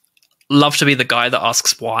just love to be the guy that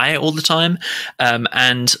asks why all the time,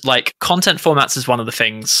 and like content formats is one of the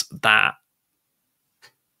things that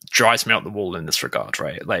drives me up the wall in this regard,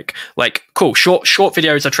 right? Like cool, short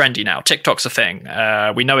videos are trendy now. TikTok's a thing.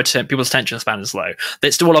 We know people's attention span is low.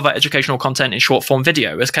 Let's do all of our educational content in short form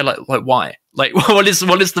video. It's kind of like why? Like what is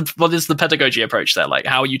the pedagogy approach there? Like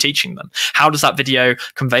how are you teaching them? How does that video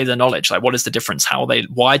convey the knowledge? Like what is the difference?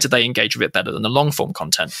 Why do they engage with it better than the long form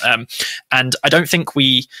content? And I don't think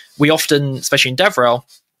we often, especially in DevRel,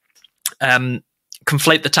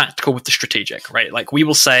 conflate the tactical with the strategic, right? Like we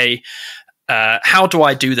will say, how do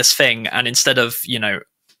I do this thing? And instead of,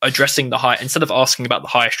 instead of asking about the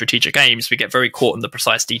higher strategic aims, we get very caught in the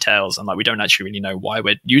precise details, and like we don't actually really know why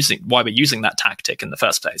we're using that tactic in the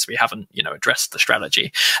first place. We haven't, addressed the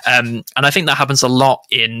strategy. And I think that happens a lot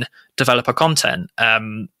in developer content.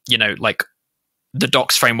 Like the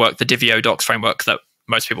docs framework, the Divio docs framework that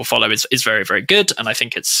most people follow is very, very good. And I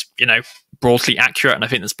think it's, broadly accurate. And I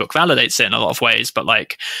think this book validates it in a lot of ways. But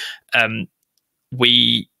like,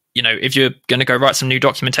 if you're going to go write some new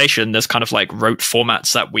documentation, there's kind of like rote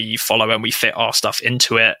formats that we follow and we fit our stuff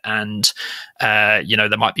into it. And,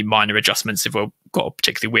 there might be minor adjustments if we've got a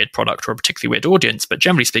particularly weird product or a particularly weird audience. But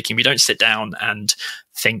generally speaking, we don't sit down and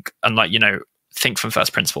think from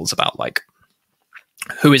first principles about like,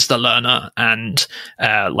 who is the learner and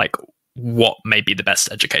like what may be the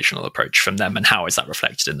best educational approach from them and how is that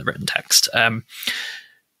reflected in the written text.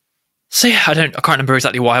 So yeah, I can't remember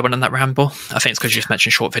exactly why I went on that ramble. I think it's because you just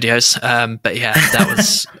mentioned short videos. But yeah, that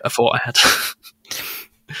was a thought I had.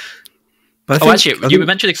 You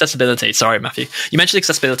mentioned accessibility. Sorry, Matthew. You mentioned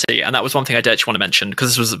accessibility, and that was one thing I did actually want to mention because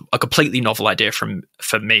this was a completely novel idea for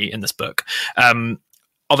me in this book.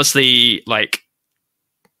 Obviously, like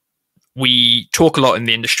we talk a lot in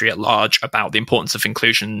the industry at large about the importance of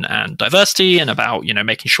inclusion and diversity, and about, you know,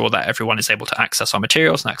 making sure that everyone is able to access our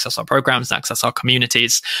materials and access our programs and access our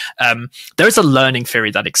communities. There is a learning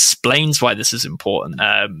theory that explains why this is important,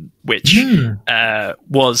 which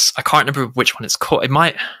was, I can't remember which one it's called.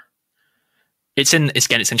 It's in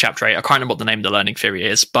chapter 8. I can't remember what the name of the learning theory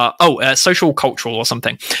is, but social cultural or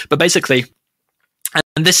something. But basically,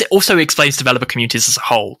 and this also explains developer communities as a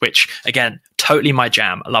whole, which, again, totally my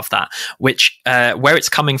jam. I love that. Which, where it's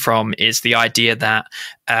coming from is the idea that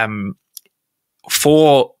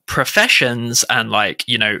for professions and, like,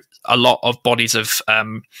 you know, a lot of bodies of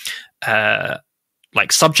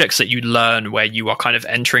like subjects that you learn where you are kind of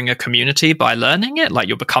entering a community by learning it, like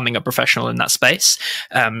you're becoming a professional in that space.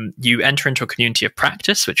 You enter into a community of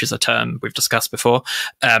practice, which is a term we've discussed before.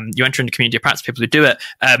 You enter into a community of practice, people who do it,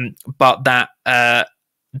 but that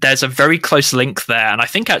there's a very close link there. And I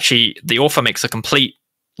think actually the author makes a complete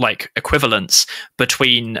like equivalence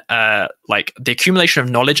between like the accumulation of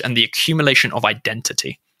knowledge and the accumulation of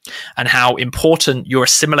identity, and how important your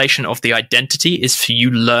assimilation of the identity is for you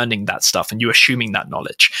learning that stuff and you assuming that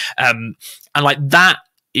knowledge. And like that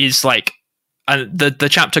is like, the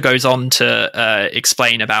chapter goes on to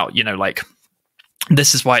explain about, you know, like,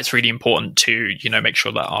 this is why it's really important to, you know, make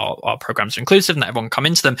sure that our programs are inclusive and that everyone come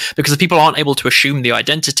into them, because if people aren't able to assume the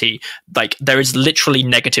identity, like there is literally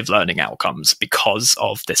negative learning outcomes because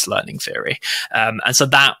of this learning theory. And so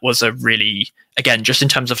that was a really, again, just in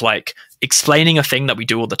terms of like explaining a thing that we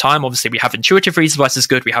do all the time. Obviously we have intuitive reasons why this is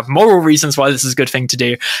good. We have moral reasons why this is a good thing to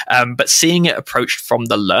do. But seeing it approached from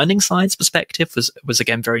the learning side's perspective was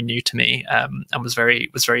again, very new to me, and was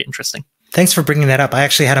very interesting. Thanks for bringing that up. I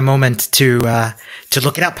actually had a moment to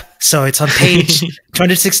look it up. So it's on page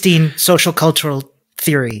 216, social cultural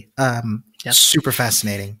theory. Yep. Super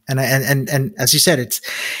fascinating. And as you said,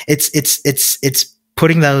 it's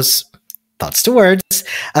putting those thoughts to words,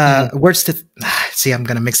 words to see. I'm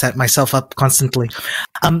going to mix that myself up constantly.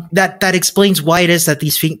 That explains why it is that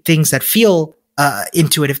these things that feel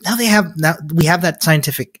intuitive now we have that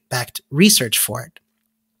scientific backed research for it.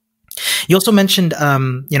 You also mentioned,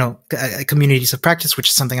 communities of practice, which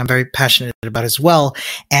is something I'm very passionate about as well.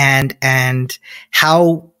 And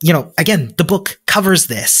how, you know, again, the book covers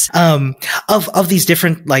this, of these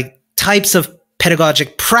different like types of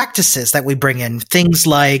pedagogic practices that we bring in, things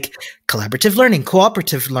like collaborative learning,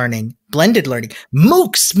 cooperative learning, blended learning,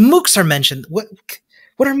 MOOCs are mentioned. What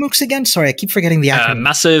are MOOCs again? Sorry, I keep forgetting the acronym.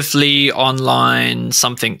 Massively online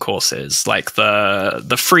something courses, like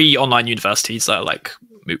the free online universities that are like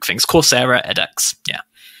MOOC things, Coursera, edX, yeah.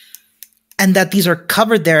 And that these are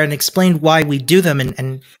covered there and explained why we do them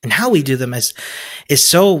and how we do them is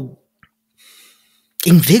so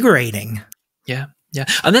invigorating. Yeah. Yeah.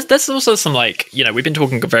 And there's also some, like, you know, we've been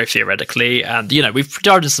talking very theoretically, and, you know, we've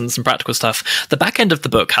done some practical stuff. The back end of the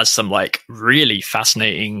book has some like really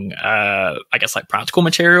fascinating, I guess, like practical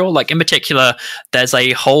material. Like in particular, there's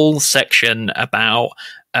a whole section about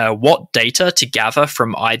what data to gather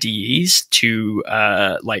from IDEs to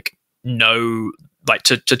to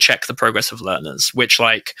check the progress of learners, which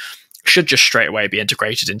like should just straight away be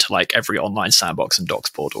integrated into like every online sandbox and docs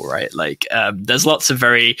portal, right? Like there's lots of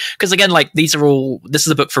because again, like this is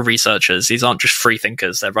a book for researchers. These aren't just free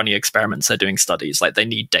thinkers. They're running experiments, they're doing studies, like they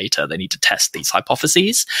need data, they need to test these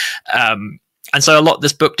hypotheses. And so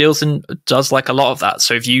this book does like a lot of that.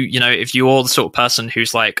 So if you're the sort of person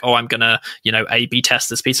who's like, oh, I'm going to, you know, A/B test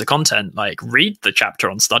this piece of content, like read the chapter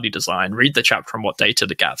on study design, read the chapter on what data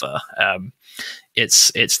to gather.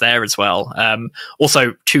 It's there as well.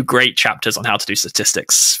 Also 2 great chapters on how to do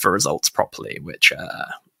statistics for results properly, which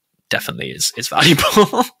definitely is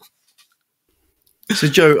valuable. So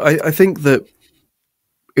Joe, I think that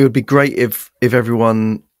it would be great if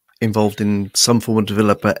everyone involved in some form of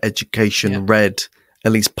developer education read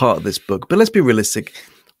at least part of this book. But let's be realistic.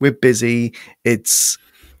 We're busy. It's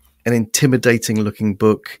an intimidating looking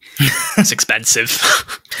book. It's expensive.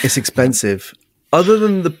 It's expensive. Other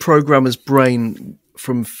than the programmer's brain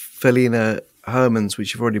from Felina Hermans,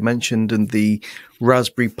 which you've already mentioned, and the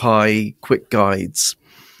Raspberry Pi quick guides.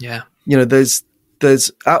 Yeah. You know, there's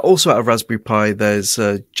also out of Raspberry Pi, there's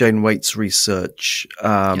Jane Waite's research,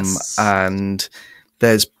 and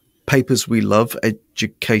there's Papers We Love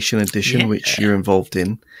Education Edition, which you're involved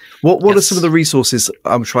in. What are some of the resources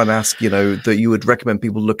I'm trying to ask, you know, that you would recommend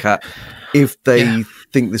people look at if they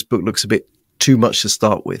think this book looks a bit too much to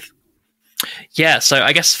start with? Yeah, so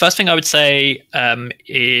I guess first thing I would say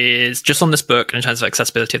is just on this book, in terms of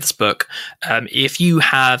accessibility of this book, if you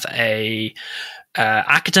have a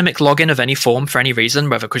academic login of any form for any reason,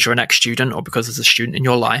 whether because you're an ex-student or because there's a student in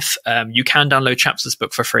your life, you can download chapters of this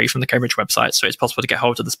book for free from the Cambridge website. So it's possible to get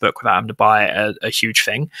hold of this book without having to buy a huge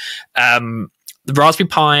thing. The Raspberry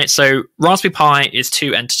Pi. So Raspberry Pi is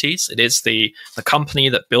two entities. It is the company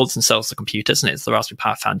that builds and sells the computers, and it's the Raspberry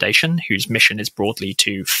Pi Foundation, whose mission is broadly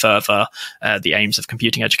to further the aims of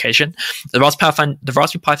computing education. The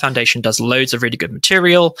Raspberry Pi Foundation does loads of really good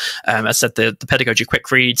material. As I said, the pedagogy quick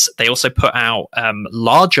reads. They also put out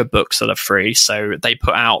larger books that are free. So they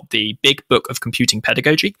put out the Big Book of Computing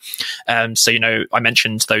Pedagogy. So, I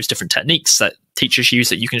mentioned those different techniques that teachers use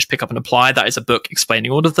that you can just pick up and apply. That is a book explaining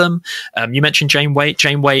all of them. You mentioned Jane Waite.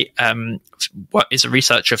 Jane Waite what is a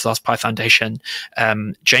researcher of the Raspberry Pi Foundation.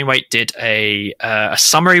 Jane Waite did a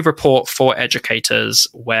summary report for educators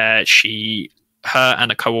where her and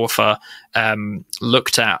a co-author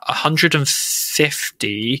looked at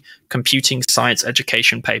 150 computing science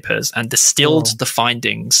education papers and distilled the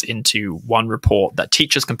findings into one report that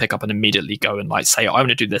teachers can pick up and immediately go and say, I want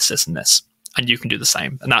to do this, this, and this. And you can do the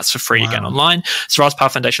same. And that's for free again online. So Raspberry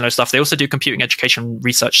Pi Foundation, those stuff. They also do computing education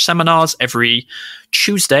research seminars every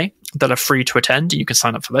Tuesday that are free to attend. You can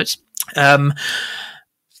sign up for those.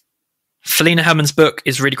 Felina Herman's book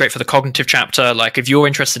is really great for the cognitive chapter. If you're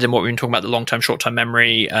interested in what we've been talking about, the long-term, short-term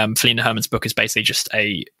memory, Felina Herman's book is basically just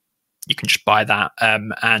you can just buy that.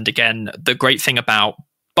 And again, the great thing about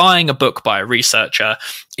buying a book by a researcher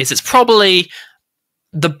is it's probably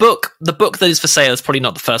the book that is for sale is probably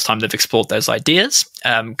not the first time they've explored those ideas.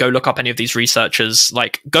 Go look up any of these researchers.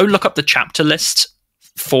 Go look up the chapter list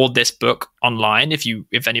for this book online.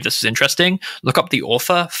 If any of this is interesting, look up the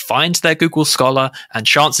author, find their Google Scholar, and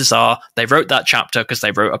chances are they wrote that chapter because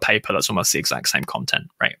they wrote a paper that's almost the exact same content,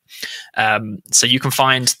 right? So you can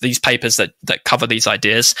find these papers that cover these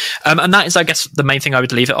ideas. And that is, I guess, the main thing I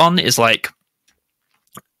would leave it on is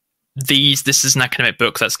this is an academic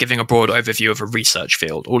book that's giving a broad overview of a research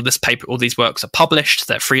field. All these works are published.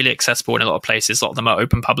 They're freely accessible in a lot of places. A lot of them are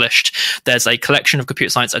open published. There's a collection of computer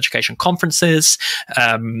science education conferences,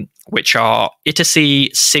 which are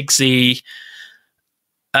ITSE, SIGSE,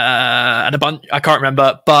 and a bunch, I can't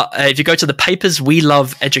remember. But if you go to the Papers We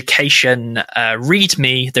Love Education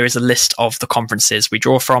README, there is a list of the conferences we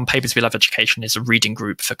draw from. Papers We Love Education is a reading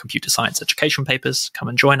group for computer science education papers. Come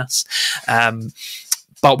and join us.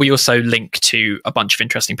 But we also link to a bunch of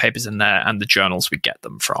interesting papers in there and the journals we get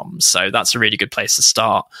them from. So that's a really good place to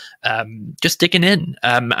start, just digging in.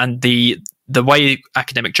 And the way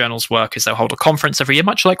academic journals work is they'll hold a conference every year,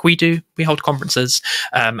 much like we do. We hold conferences,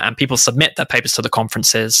 and people submit their papers to the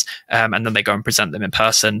conferences, and then they go and present them in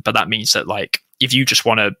person. But that means that if you just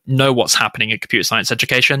want to know what's happening in computer science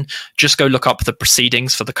education, just go look up the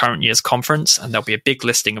proceedings for the current year's conference, and there'll be a big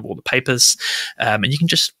listing of all the papers, and you can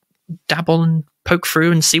just dabble and poke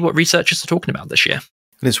through and see what researchers are talking about this year.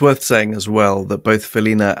 And it's worth saying as well that both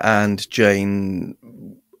Felina and Jane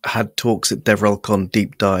had talks at DevRelCon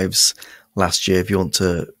deep dives last year, if you want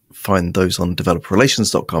to find those on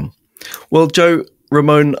developerrelations.com. Well, Joe,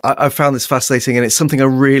 Ramon, I found this fascinating, and it's something I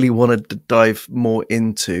really wanted to dive more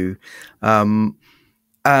into. And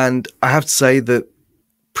I have to say that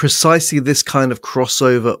precisely this kind of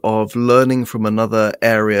crossover of learning from another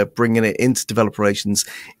area, bringing it into developer relations,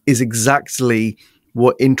 is exactly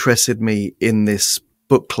what interested me in this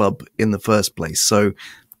book club in the first place. So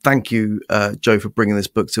thank you, Joe, for bringing this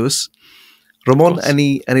book to us. Ramon,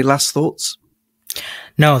 any last thoughts?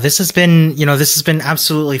 No, this has been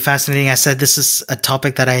absolutely fascinating. I said this is a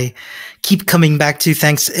topic that I keep coming back to,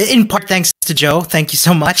 in part thanks to Joe. Thank you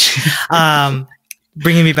so much.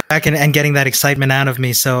 Bringing me back and getting that excitement out of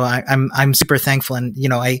me. So I'm super thankful. And,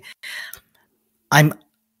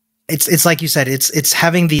 it's like you said, it's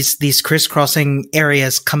having these crisscrossing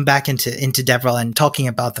areas come back into DevRel and talking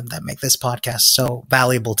about them that make this podcast so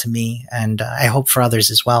valuable to me. And I hope for others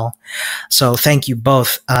as well. So thank you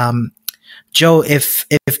both. Joe, if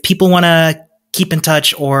people want to keep in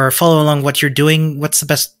touch or follow along what you're doing, what's the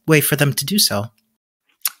best way for them to do so?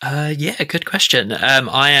 Yeah, good question.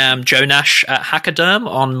 I am Joe Nash at Hackaderm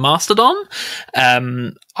on Mastodon.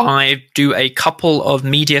 I do a couple of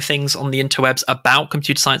media things on the interwebs about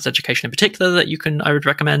computer science education in particular that I would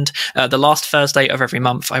recommend. The last Thursday of every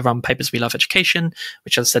month, I run Papers We Love Education,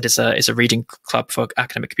 which, as I said, is a reading club for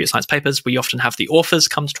academic computer science papers. We often have the authors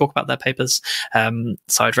come to talk about their papers.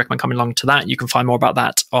 So I'd recommend coming along to that. You can find more about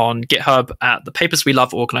that on GitHub at the Papers We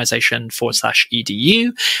Love organization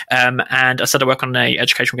 /edu. And I said I work on an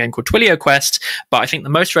educational game called Twilio Quest, but I think the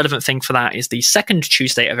most relevant thing for that is the second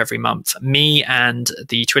Tuesday of every month. Me and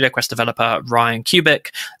the the Twilio Quest developer Ryan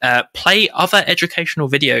Kubik, play other educational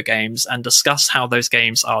video games and discuss how those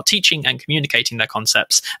games are teaching and communicating their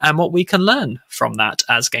concepts and what we can learn from that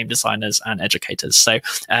as game designers and educators. So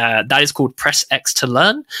that is called Press X to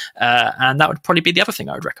Learn, and that would probably be the other thing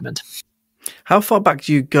I would recommend. How far back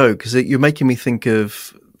do you go? Because you're making me think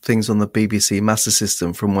of things on the BBC Master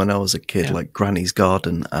System from when I was a kid, like Granny's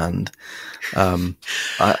Garden, and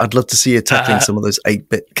I'd love to see you tackling some of those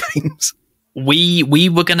 8-bit games. We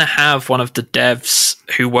were going to have one of the devs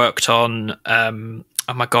who worked on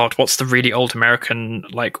oh my god, what's the really old American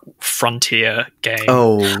like frontier game?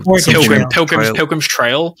 Pilgrim's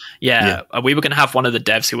Trail. Yeah. We were going to have one of the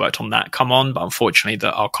devs who worked on that come on, but unfortunately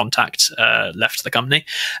our contact left the company.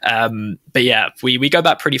 But yeah, we go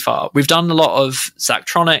back pretty far. We've done a lot of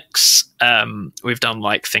Zachtronics. We've done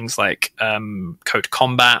like things like Code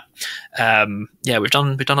Combat. We've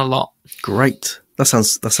done a lot. Great. That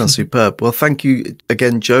sounds superb. Well, thank you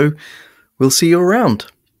again, Joe. We'll see you around.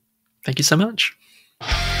 Thank you so much.